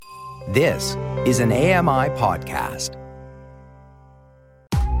This is an AMI podcast.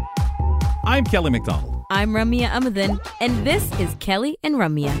 I'm Kelly McDonald. I'm Ramya Amadin, and this is Kelly and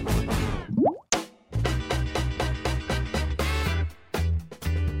Ramya.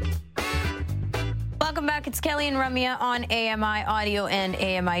 Welcome back. It's Kelly and Ramya on AMI Audio and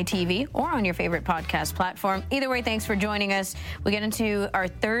AMI TV, or on your favorite podcast platform. Either way, thanks for joining us. We get into our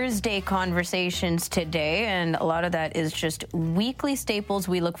Thursday conversations today, and a lot of that is just weekly staples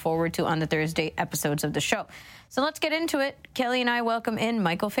we look forward to on the Thursday episodes of the show. So let's get into it. Kelly and I welcome in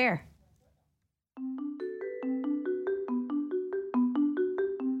Michael Feir.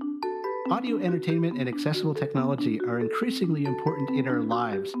 Audio entertainment and accessible technology are increasingly important in our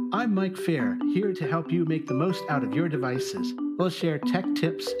lives. I'm Mike Feir, here to help you make the most out of your devices. We'll share tech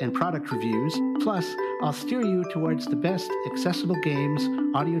tips and product reviews. Plus, I'll steer you towards the best accessible games,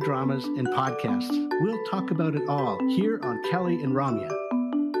 audio dramas, and podcasts. We'll talk about it all here on Kelly and Ramya.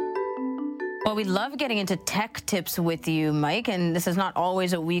 Well, we love getting into tech tips with you, Mike, and this is not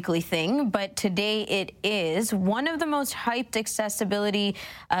always a weekly thing, but today it is. One of the most hyped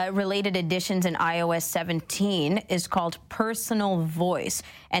accessibility-related additions in iOS 17 is called Personal Voice.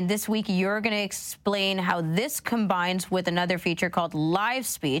 And this week, you're going to explain how this combines with another feature called Live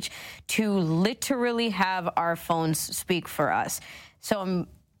Speech to literally have our phones speak for us. So I'm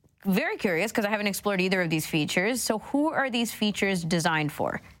very curious because I haven't explored either of these features. So who are these features designed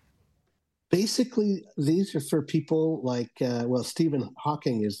for? Basically, these are for people like, Stephen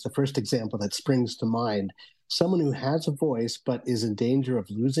Hawking is the first example that springs to mind. Someone who has a voice but is in danger of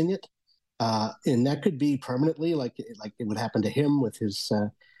losing it. And that could be permanently, like it would happen to him with his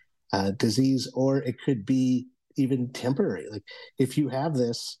disease, or it could be even temporary. Like if you have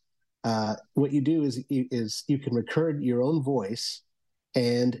this, what you do is you can record your own voice,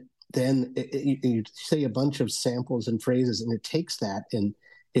 and then you say a bunch of samples and phrases, and it takes that and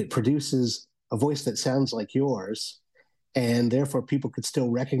it produces a voice that sounds like yours, and therefore people could still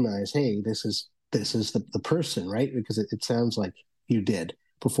recognize, hey, this is the person, right? Because it sounds like you did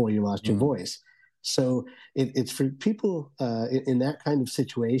before you lost your voice. So it's for people in that kind of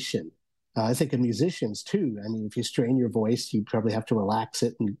situation. I think of musicians too. I mean, if you strain your voice, you probably have to relax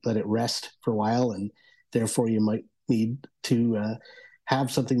it and let it rest for a while, and therefore you might need to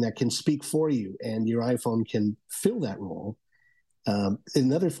have something that can speak for you, and your iPhone can fill that role.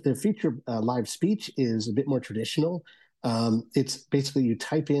 The feature, Live Speech, is a bit more traditional. It's basically you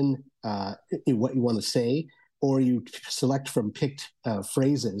type in what you want to say, or you select from picked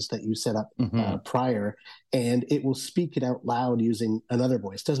phrases that you set up prior, and it will speak it out loud using another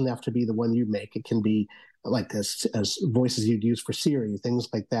voice. It doesn't have to be the one you make. It can be like as voices you'd use for Siri, things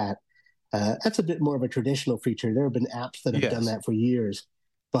like that. That's a bit more of a traditional feature. There have been apps that have done that for years.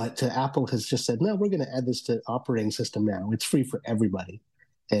 But Apple has just said, no, we're going to add this to operating system now. It's free for everybody.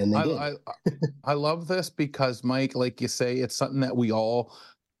 And they did. I love this because, Mike, like you say, it's something that we all,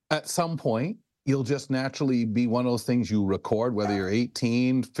 at some point, you'll just naturally be one of those things you record, whether you're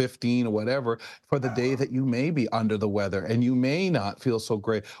 18, 15, or whatever, for the day that you may be under the weather and you may not feel so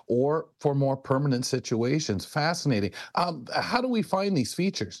great, or for more permanent situations. Fascinating. How do we find these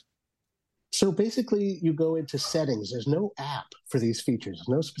features? So basically, you go into settings. There's no app for these features.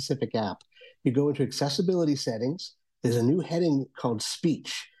 There's no specific app. You go into accessibility settings. There's a new heading called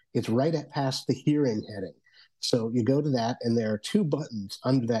speech. It's right past the hearing heading. So you go to that, and there are two buttons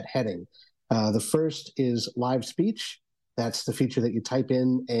under that heading. The first is live speech. That's the feature that you type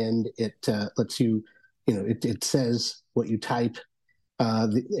in, and it lets you, it says what you type.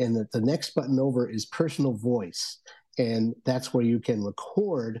 The next button over is personal voice. And that's where you can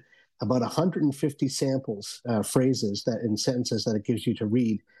record about 150 samples, phrases and sentences that it gives you to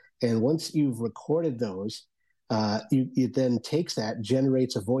read. And once you've recorded those, it then takes that,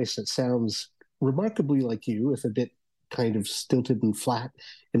 generates a voice that sounds remarkably like you, if a bit kind of stilted and flat,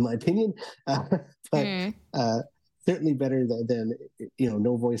 in my opinion, but certainly better than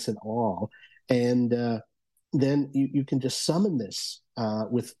no voice at all. And then you can just summon this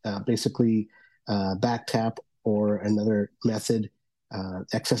with basically back tap or another method,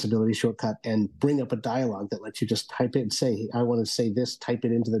 accessibility shortcut, and bring up a dialogue that lets you just type it and say, hey, I want to say this, type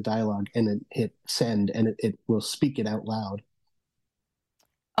it into the dialogue, and then hit send, and it will speak it out loud.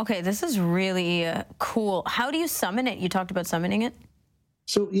 Okay, this is really cool. How do you summon it? You talked about summoning it?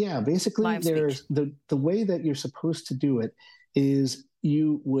 So yeah, basically there's the way that you're supposed to do it is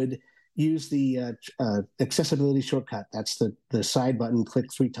you would use the accessibility shortcut. That's the side button,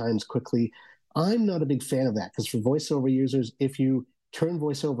 click 3 times quickly. I'm not a big fan of that because for voiceover users, if you turn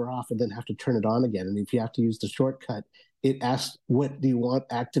voiceover off and then have to turn it on again, and if you have to use the shortcut, it asks, what do you want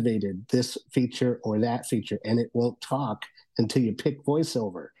activated, this feature or that feature? And it won't talk until you pick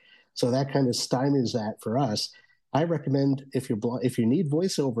voiceover. So that kind of stymies that for us. I recommend if you need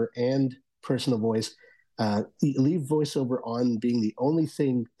voiceover and personal voice, leave voiceover on being the only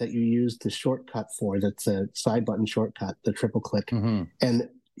thing that you use the shortcut for. That's a side button shortcut, the triple click, and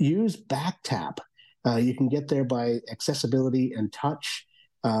use back tap. You can get there by accessibility and touch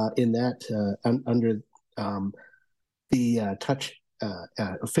in that under the touch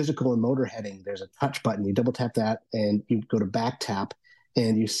physical and motor heading. There's a touch button. You double tap that and you go to back tap,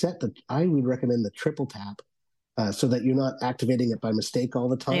 and you set I would recommend the triple tap so that you're not activating it by mistake all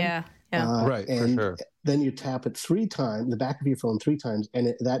the time. Yeah. Right, and for sure. Then you tap it 3 times, the back of your phone 3 times,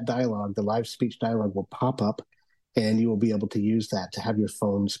 and that dialogue, the live speech dialogue, will pop up, and you will be able to use that to have your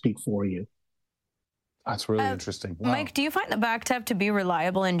phone speak for you. That's really interesting. Wow. Mike, do you find the back tap to be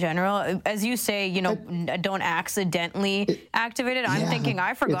reliable in general? As you say, don't accidentally activate it. I'm thinking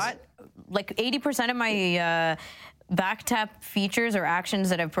I forgot like 80% of my back tap features or actions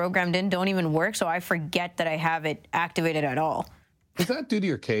that I've programmed in don't even work, so I forget that I have it activated at all. Is that due to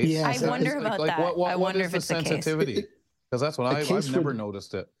your case? Yeah, I wonder about that. I wonder if it's the sensitivity? Because that's what I've never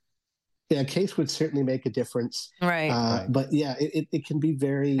noticed it. Yeah, a case would certainly make a difference. Right. But yeah, it can be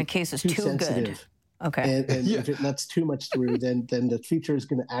very a case is too sensitive. Good. Okay. And if it lets too much through, then the feature is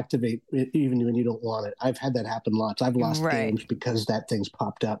going to activate even when you don't want it. I've had that happen lots. I've lost games because that thing's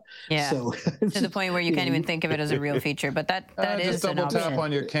popped up. Yeah. So, to the point where you can't even think of it as a real feature. But that is just double tap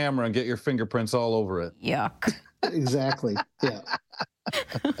on your camera and get your fingerprints all over it. Yuck. Exactly. Yeah.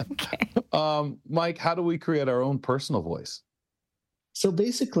 Okay. Mike, how do we create our own personal voice? So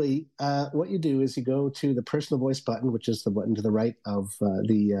basically, what you do is you go to the personal voice button, which is the button to the right of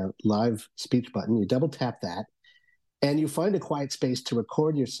the live speech button. You double tap that, and you find a quiet space to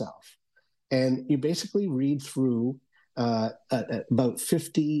record yourself. And you basically read through about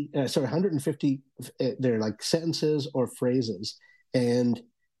 150, they're like sentences or phrases, and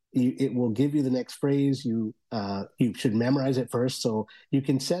it will give you the next phrase. You should memorize it first. So you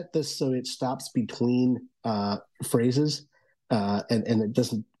can set this so it stops between phrases. And it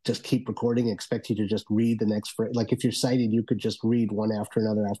doesn't just keep recording and expect you to just read the next phrase. Like if you're sighted, you could just read one after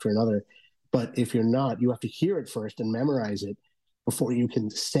another. But if you're not, you have to hear it first and memorize it before you can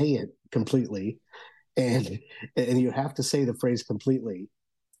say it completely. And you have to say the phrase completely,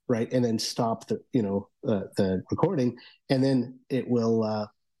 right? And then stop the recording. And then it will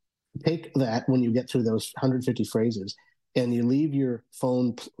take that when you get through those 150 phrases, and you leave your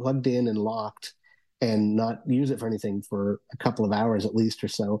phone plugged in and locked and not use it for anything for a couple of hours at least or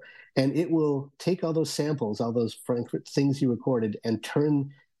so. And it will take all those samples, all those things you recorded, and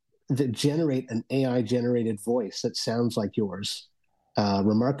generate an AI-generated voice that sounds like yours,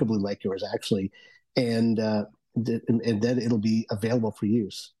 remarkably like yours, actually. And then it'll be available for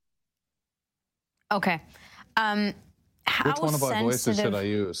use. Okay. Which one of our voices should I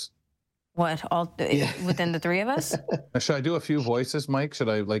use? What, within the 3 of us? Should I do a few voices, Mike? Should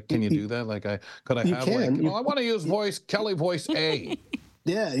I can you do that? I want to use Kelly voice A.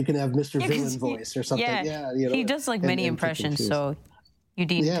 Yeah, you can have Mr. Villain voice or something. Yeah, he does like many impressions, so you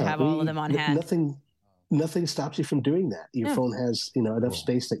need to have all of them on hand. Nothing stops you from doing that. Your phone has enough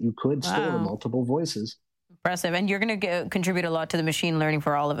space that you could store multiple voices. Impressive. And you're going to contribute a lot to the machine learning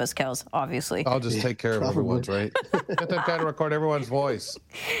for all of us, Kels, obviously. I'll just take care of everyone's, right? Get that guy to record everyone's voice.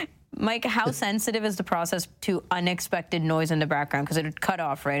 Mike, how sensitive is the process to unexpected noise in the background? Because it would cut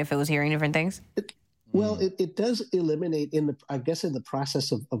off, right, if it was hearing different things? It does eliminate in the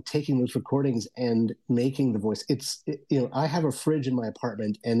process of taking those recordings and making the voice. I have a fridge in my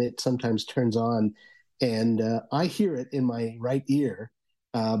apartment, and it sometimes turns on, and I hear it in my right ear,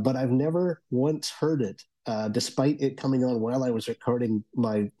 but I've never once heard it, despite it coming on while I was recording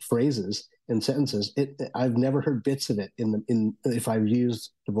my phrases and sentences. I've never heard bits of it if I've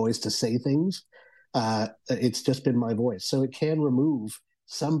used the voice to say things. It's just been my voice, so it can remove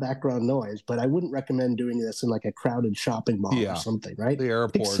some background noise, but I wouldn't recommend doing this in like a crowded shopping mall or something, right? The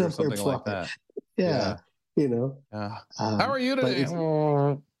airport or something like that. Yeah. How are you today?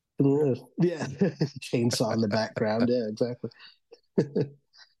 Chainsaw in the background. Yeah, exactly.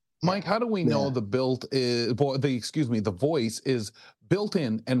 Mike, how do we know the voice is built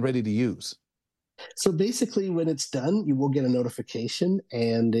in and ready to use? So basically, when it's done, you will get a notification,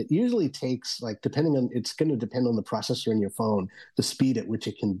 and it usually takes, it's going to depend on the processor in your phone, the speed at which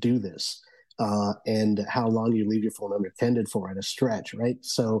it can do this, and how long you leave your phone unattended for at a stretch, right?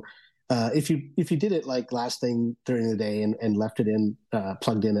 So if you did it like last thing during the day and left it in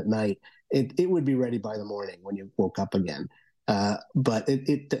plugged in at night, it would be ready by the morning when you woke up again. But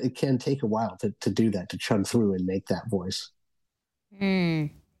it can take a while to do that, to chug through and make that voice.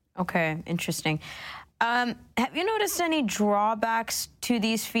 Okay, interesting. Have you noticed any drawbacks to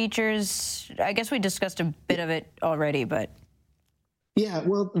these features? I guess we discussed a bit of it already, but Yeah,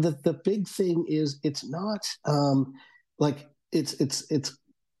 well, the big thing is it's not like it's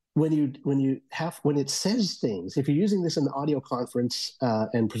when it says things. If you're using this in an audio conference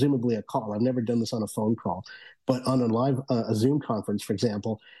and presumably a call, I've never done this on a phone call, but on a live a Zoom conference, for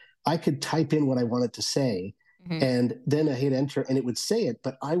example, I could type in what I wanted to say, and then I hit enter, and it would say it,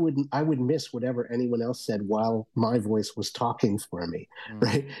 but I would miss whatever anyone else said while my voice was talking for me,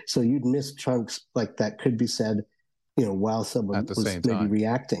 right? So you'd miss chunks like that could be said, while someone was maybe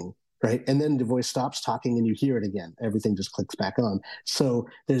reacting, right? And then the voice stops talking and you hear it again. Everything just clicks back on. So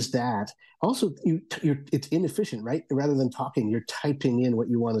there's that. Also, it's inefficient, right? Rather than talking, you're typing in what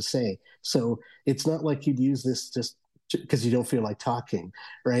you want to say. So it's not like you'd use this just because you don't feel like talking,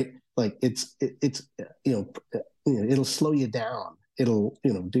 right? Like it'll slow you down. It'll,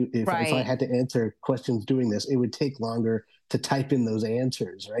 if I had to answer questions doing this, it would take longer to type in those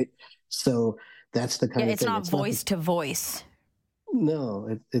answers, right? So that's the kind of it's thing. Not voice to voice.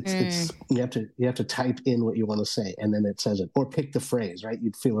 No, it's you have to type in what you want to say, and then it says it, or pick the phrase, right?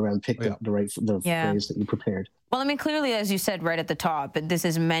 You'd feel around, pick the phrase that you prepared. Well, I mean, clearly, as you said right at the top, this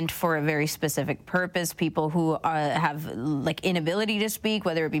is meant for a very specific purpose. People who have like inability to speak,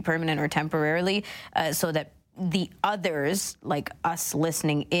 whether it be permanent or temporarily, so that the others, like us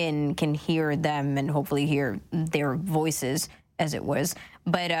listening in, can hear them and hopefully hear their voices, as it was.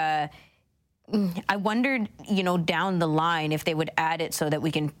 But I wondered, down the line if they would add it so that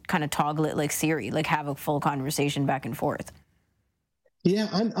we can kind of toggle it like Siri, like have a full conversation back and forth. Yeah,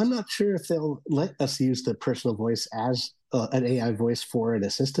 I'm not sure if they'll let us use the personal voice as an AI voice for an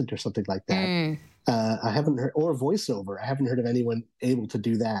assistant or something like that. I haven't heard, or voiceover. I haven't heard of anyone able to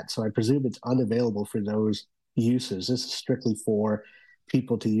do that. So I presume it's unavailable for those uses. This is strictly for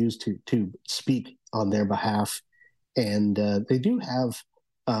people to use to speak on their behalf. And they do have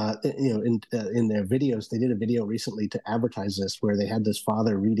in their videos, they did a video recently to advertise this, where they had this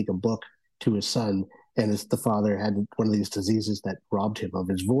father reading a book to his son, and the father had one of these diseases that robbed him of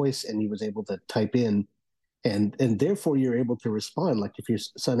his voice, and he was able to type in, and therefore you're able to respond. Like if your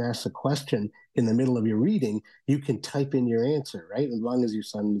son asks a question in the middle of your reading, you can type in your answer, right? As long as your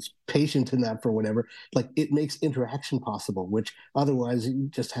son is patient in that for whatever, like it makes interaction possible, which otherwise you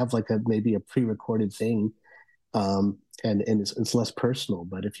just have like maybe a pre-recorded thing. And it's less personal.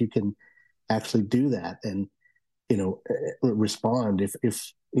 But if you can actually do that and respond,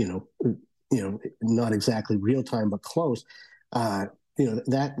 if not exactly real time but close,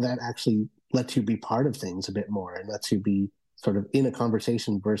 that actually lets you be part of things a bit more and lets you be sort of in a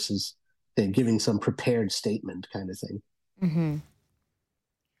conversation versus giving some prepared statement kind of thing. Mm-hmm.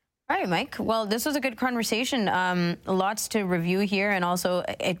 All right, Mike. Well, this was a good conversation. Lots to review here. And also,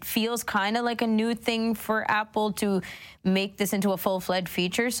 it feels kind of like a new thing for Apple to make this into a full-fledged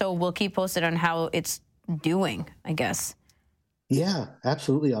feature. So we'll keep posted on how it's doing, I guess. Yeah,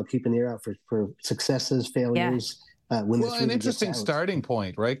 absolutely. I'll keep an ear out for successes, failures. Yeah. An interesting starting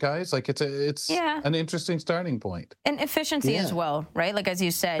point, right, guys? Like it's an interesting starting point. And efficiency as well, right? Like as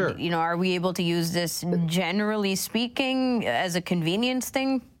you said, are we able to use this, generally speaking, as a convenience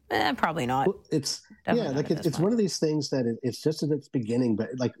thing? Probably not. Well, it's one of these things that it's just at its beginning, but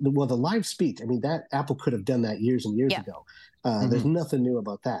the live speech, I mean, that Apple could have done that years and years ago. There's nothing new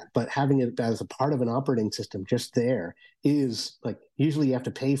about that, but having it as a part of an operating system just there is usually you have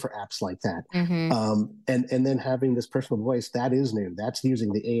to pay for apps like that. And then having this personal voice, that is new. That's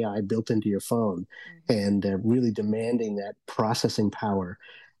using the AI built into your phone and really demanding that processing power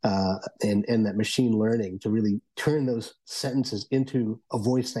and that machine learning to really turn those sentences into a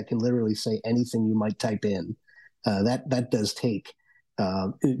voice that can literally say anything you might type in. That does take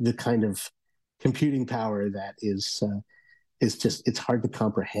the kind of computing power that is just, it's hard to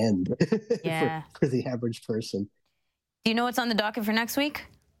comprehend for the average person. Do you know what's on the docket for next week?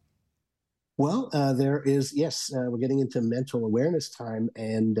 Well, there is, yes, we're getting into mental awareness time,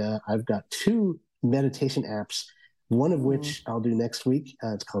 and I've got 2 meditation apps, one of which I'll do next week.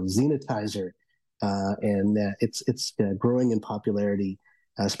 It's called Zenitizer, and it's growing in popularity,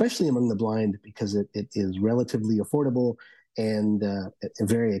 especially among the blind, because it is relatively affordable and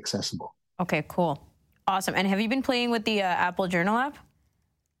very accessible. Okay, cool. Awesome. And have you been playing with the Apple Journal app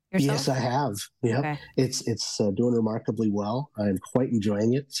yourself? Yes, I have. Yeah, okay. It's doing remarkably well. I'm quite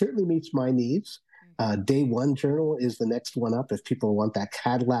enjoying it. Certainly meets my needs. Day One Journal is the next one up. If people want that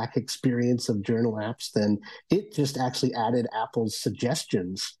Cadillac experience of journal apps, then it just actually added Apple's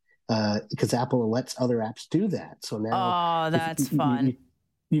suggestions because Apple lets other apps do that. So now, that's fun.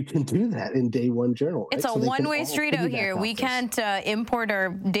 You can do that in Day One Journal. Right? It's a one-way street out here. We can't import our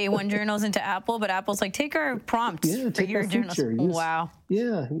Day One journals into Apple, but Apple's like, take our prompts for your journals. Wow.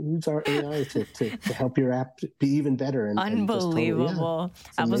 Use our AI to help your app be even better. Unbelievable.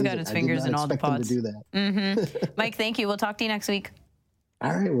 Apple's got its fingers in all the pots. To do that. Mike, thank you. We'll talk to you next week.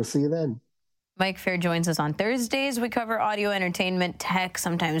 All right. We'll see you then. Mike Feir joins us on Thursdays. We cover audio, entertainment, tech,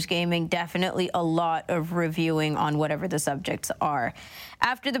 sometimes gaming, definitely a lot of reviewing on whatever the subjects are.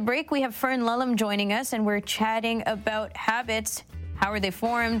 After the break, we have Fern Lulham joining us, and we're chatting about habits. How are they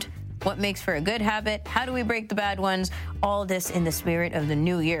formed? What makes for a good habit? How do we break the bad ones? All this in the spirit of the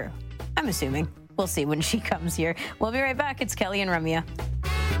new year. I'm assuming. We'll see when she comes here. We'll be right back. It's Kelly and Ramya.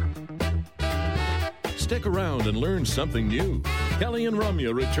 Stick around and learn something new. Kelly and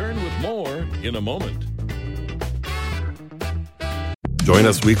Ramya return with more in a moment. Join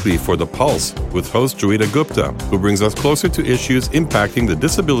us weekly for The Pulse with host Joeita Gupta, who brings us closer to issues impacting the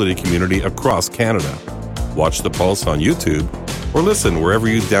disability community across Canada. Watch The Pulse on YouTube or listen wherever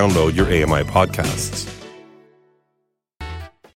you download your AMI podcasts.